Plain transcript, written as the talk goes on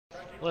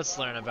Let's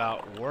learn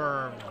about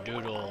worm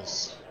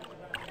doodles.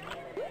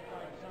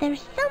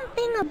 There's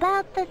something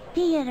about the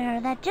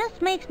theater that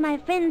just makes my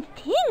friends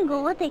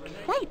tingle with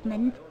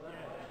excitement.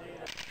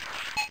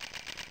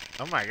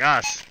 Oh my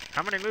gosh,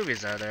 how many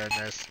movies are there in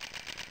this?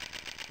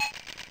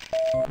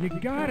 You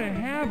gotta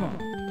have them.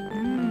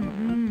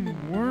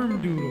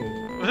 Worm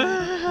doodles.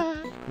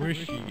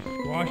 Squishy,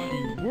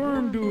 squashy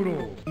worm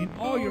doodles in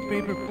all your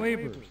favorite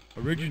flavors.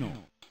 Original,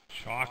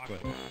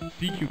 chocolate,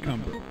 sea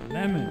cucumber,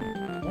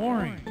 lemon,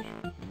 orange,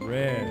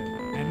 red,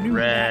 and new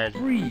Red.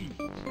 freeze.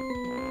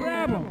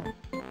 Grab them,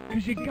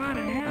 cause you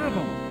gotta have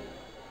them.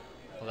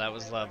 Well, that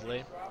was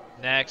lovely.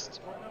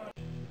 Next.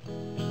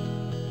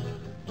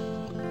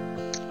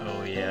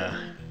 Oh yeah.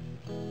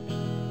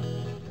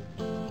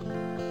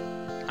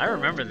 I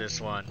remember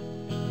this one.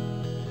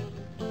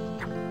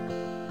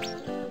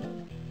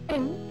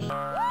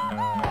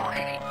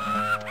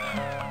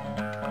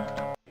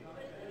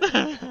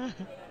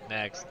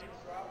 Next.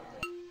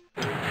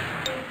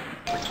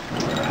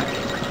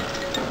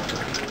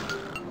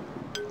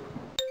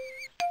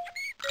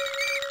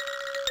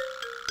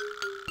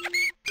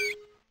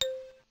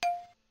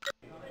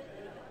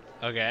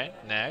 Okay,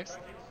 next.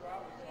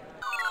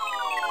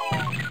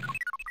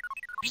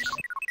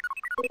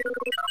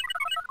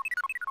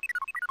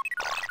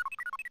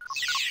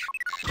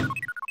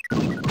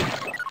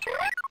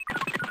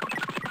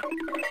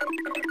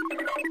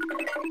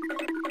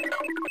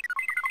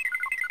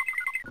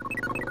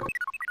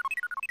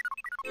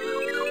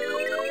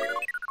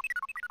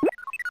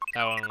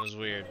 That one was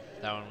weird.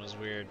 That one was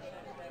weird.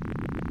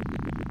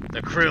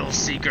 The krill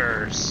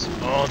seekers.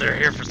 Oh, they're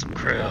here for some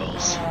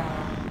krills.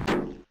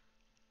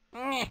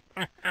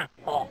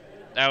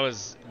 That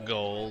was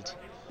gold.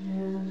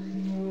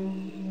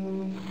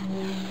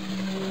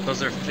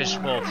 Those are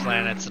fishbowl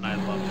planets, and I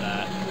love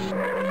that.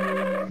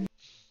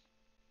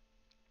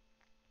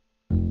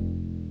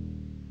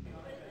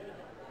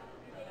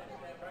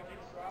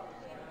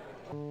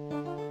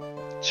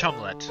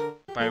 Chumlet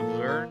by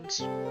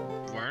Werns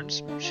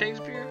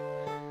Shakespeare?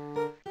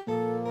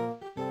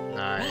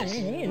 Nice.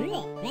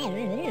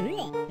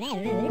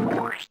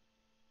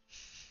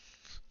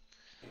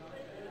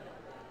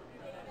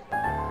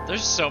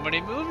 There's so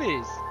many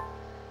movies.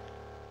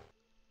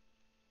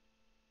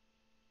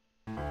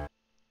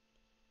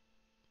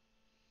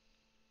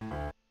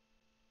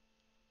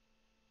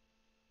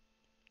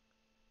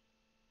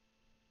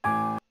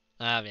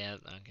 Ah, yeah,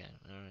 okay,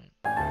 alright.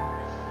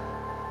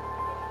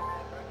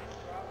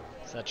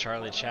 Is that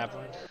Charlie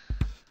Chaplin?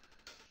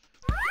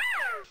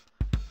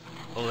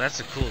 Oh, that's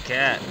a cool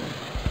cat.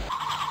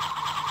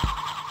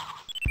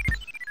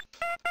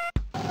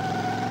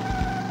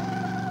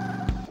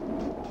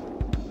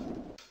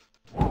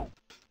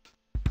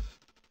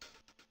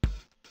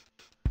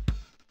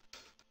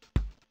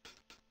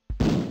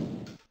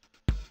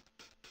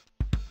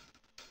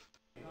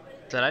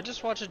 Did I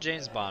just watch a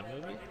James Bond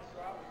movie?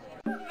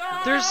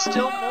 There's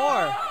still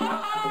more!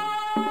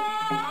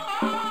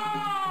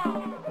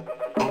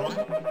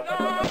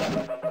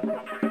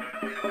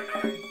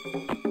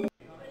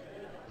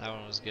 That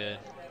one was good.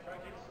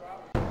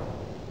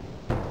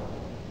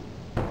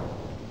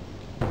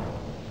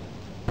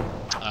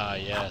 Ah,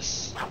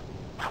 yes.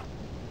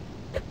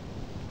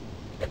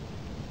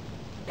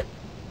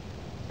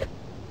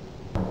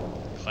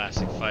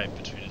 Classic fight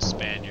between a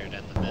Spaniard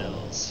and the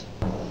Mills.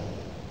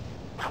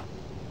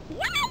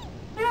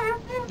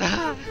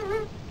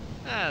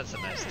 That's a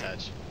nice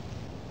touch.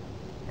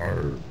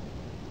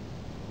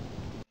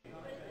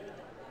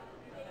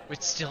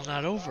 It's still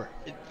not over.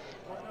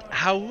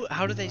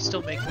 How do they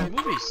still make more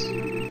movies?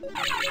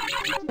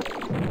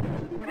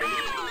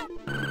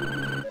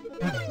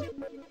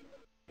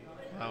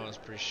 That was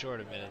pretty short,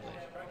 admittedly.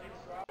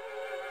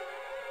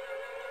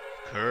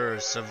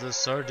 Curse of the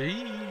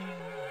Sardine.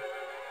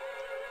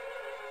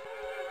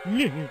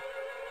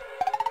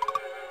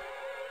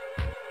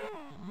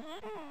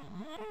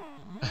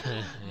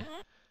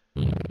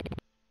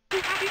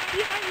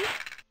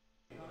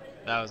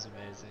 That was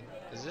amazing.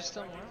 Is there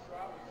still more?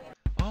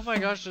 Oh my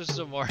gosh, there's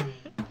still more.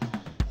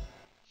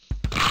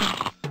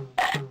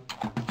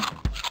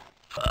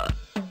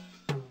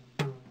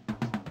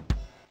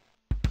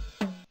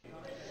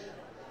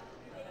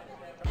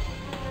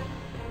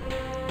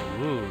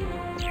 Ooh.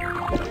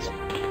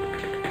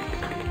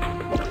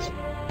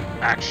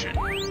 Action.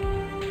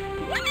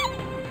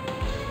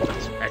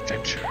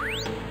 Adventure.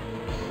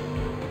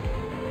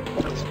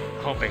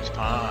 Home-baked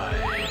pie.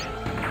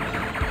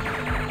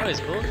 Oh, he's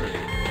bulletproof.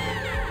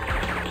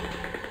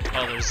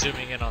 Oh, they're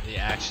zooming in on the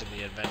action,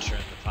 the adventure,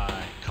 and the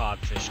pie.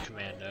 Codfish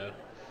Commando.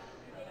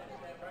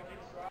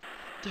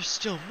 There's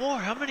still more.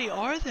 How many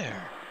are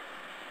there?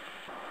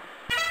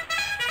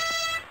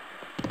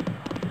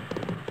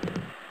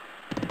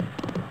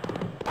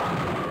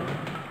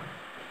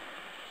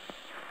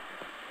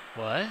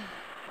 What?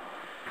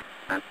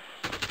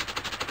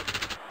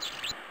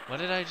 What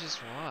did I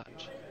just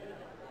watch?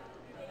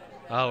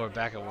 Oh, we're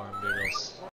back at Worm Doodles.